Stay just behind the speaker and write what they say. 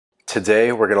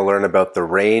Today we're going to learn about the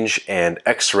range and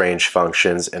xrange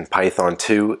functions in Python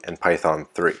 2 and Python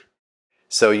 3.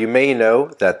 So you may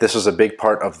know that this was a big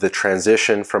part of the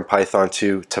transition from Python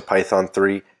 2 to Python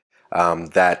 3,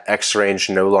 that xrange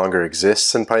no longer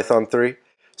exists in Python 3.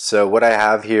 So what I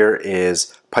have here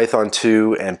is Python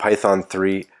 2 and Python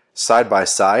 3 side by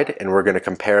side, and we're going to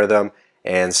compare them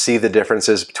and see the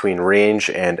differences between range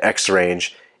and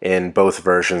xrange in both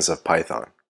versions of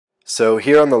Python. So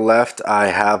here on the left I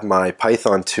have my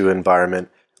Python 2 environment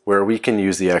where we can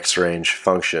use the xrange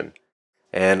function.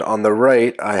 And on the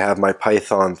right I have my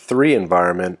Python 3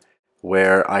 environment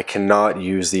where I cannot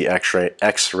use the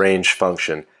xrange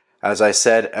function. As I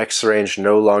said, xrange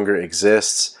no longer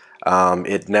exists.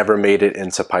 It never made it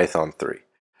into Python 3.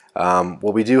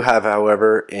 What we do have,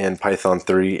 however, in Python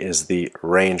 3 is the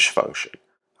range function.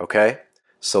 Okay,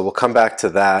 so we'll come back to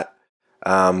that.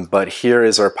 But here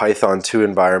is our Python 2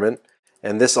 environment,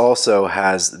 and this also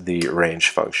has the range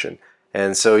function.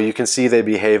 And so you can see they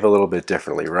behave a little bit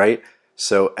differently, right?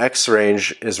 So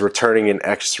xrange is returning an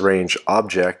xrange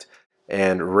object,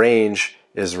 and range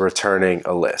is returning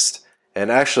a list.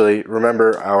 And actually,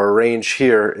 remember, our range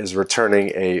here is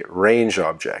returning a range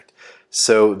object.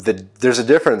 So there's a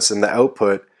difference in the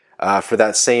output for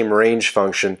that same range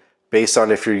function based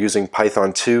on if you're using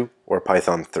Python 2 or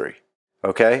Python 3.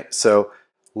 Okay, so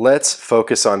let's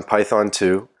focus on Python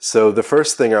 2. So the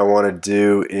first thing I want to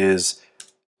do is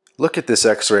look at this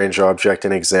xrange object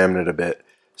and examine it a bit.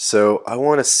 So I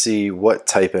want to see what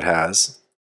type it has.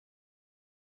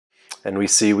 And we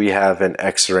see we have an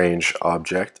xrange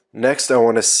object. Next I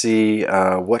want to see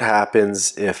what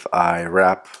happens if I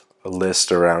wrap a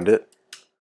list around it.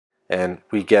 And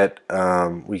we get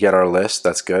our list.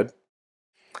 That's good.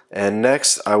 And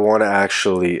next I want to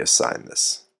actually assign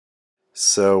this.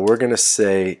 So we're going to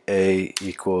say A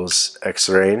equals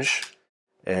xrange,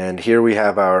 and here we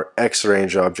have our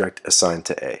xrange object assigned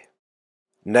to A.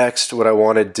 Next, what I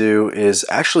want to do is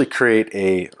actually create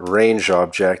a range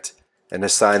object and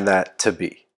assign that to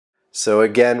B. So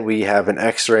again, we have an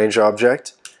xrange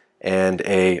object and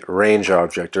a range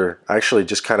object, or actually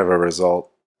just kind of a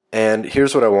result. And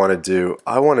here's what I want to do.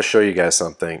 I want to show you guys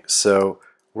something. So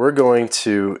we're going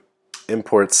to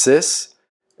import sys,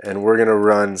 and we're going to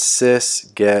run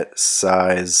sys get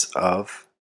size of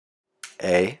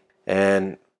A.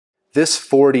 And this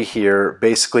 40 here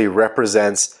basically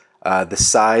represents the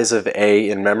size of A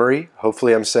in memory.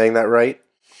 Hopefully I'm saying that right.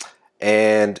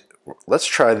 And let's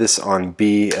try this on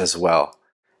B as well.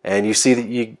 And you see that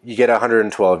you get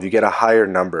 112, you get a higher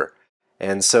number.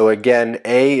 And so again,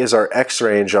 A is our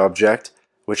xrange object,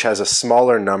 which has a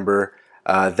smaller number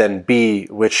than B,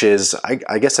 which is,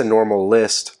 I guess, a normal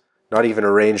list. Not even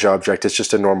a range object, it's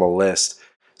just a normal list.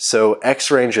 So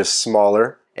xrange is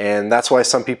smaller, and that's why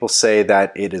some people say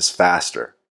that it is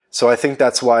faster. So I think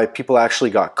that's why people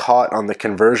actually got caught on the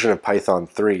conversion of Python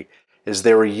 3, is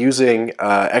they were using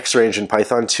xrange in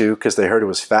Python 2 because they heard it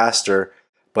was faster,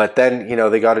 but then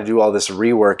they got to do all this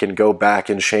rework and go back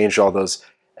and change all those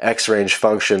xrange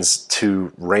functions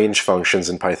to range functions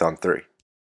in Python 3.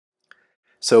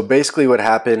 So basically what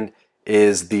happened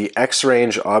is the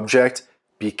xrange object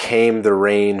became the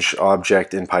range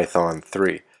object in Python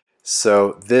 3.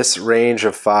 So this range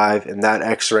of 5 and that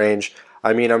xrange,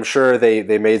 I mean, I'm sure they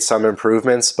made some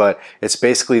improvements, but it's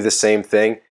basically the same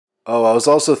thing. Oh, I was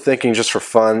also thinking, just for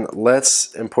fun,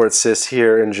 let's import sys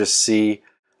here and just see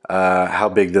how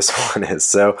big this one is.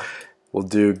 So we'll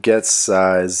do get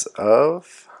size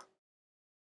of,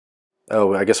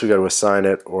 oh, I guess we got to assign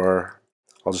it, or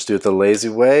I'll just do it the lazy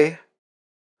way.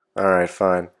 All right,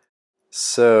 fine.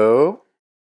 So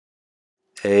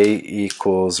A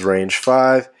equals range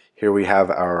 5. Here we have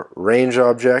our range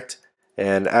object,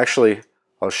 and actually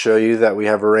I'll show you that we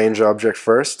have a range object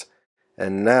first.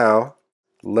 And now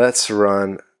let's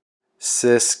run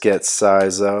sys get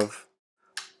size of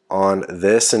on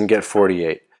this and get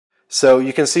 48. So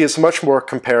you can see it's much more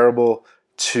comparable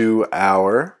to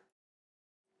our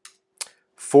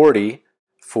 40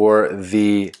 for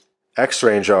the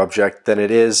xrange object than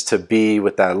it is to B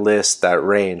with that list, that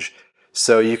range.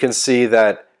 So you can see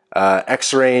that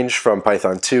xrange from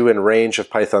Python 2 and range of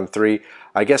Python 3,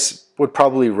 I guess, would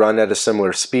probably run at a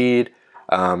similar speed,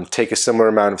 take a similar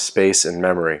amount of space in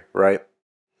memory, right?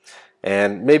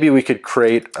 And maybe we could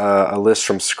create a list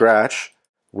from scratch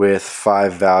with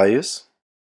 5 values.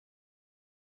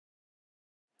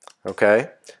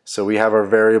 Okay, so we have our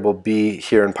variable B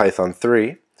here in Python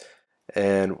 3,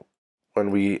 and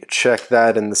when we check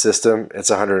that in the system, it's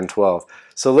 112.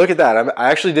 So look at that. I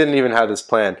actually didn't even have this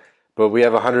planned, but we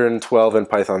have 112 in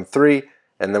Python 3,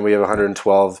 and then we have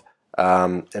 112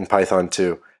 in Python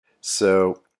 2.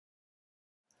 So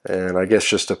And I guess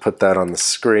just to put that on the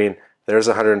screen, there's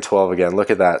 112 again. Look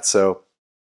at that. So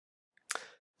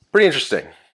pretty interesting.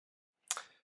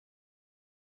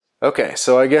 Okay,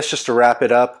 so I guess just to wrap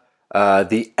it up,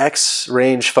 the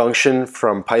xrange function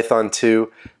from Python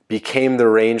 2 became the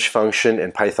range function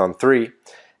in Python 3.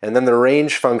 And then the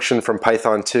range function from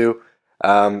Python 2,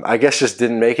 I guess just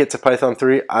didn't make it to Python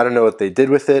 3. I don't know what they did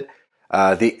with it.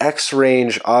 The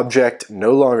xrange object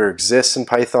no longer exists in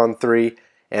Python 3.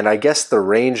 And I guess the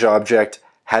range object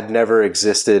had never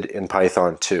existed in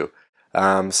Python 2.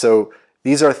 So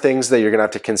these are things that you're going to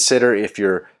have to consider if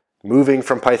you're moving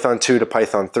from Python 2 to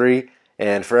Python 3.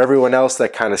 And for everyone else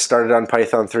that kind of started on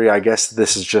Python 3, I guess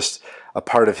this is just a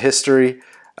part of history.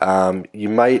 You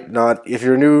might not, if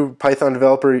you're a new Python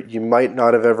developer, you might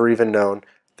not have ever even known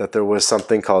that there was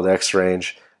something called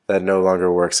xrange that no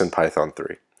longer works in Python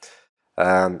 3.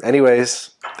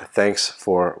 Anyways, thanks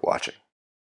for watching.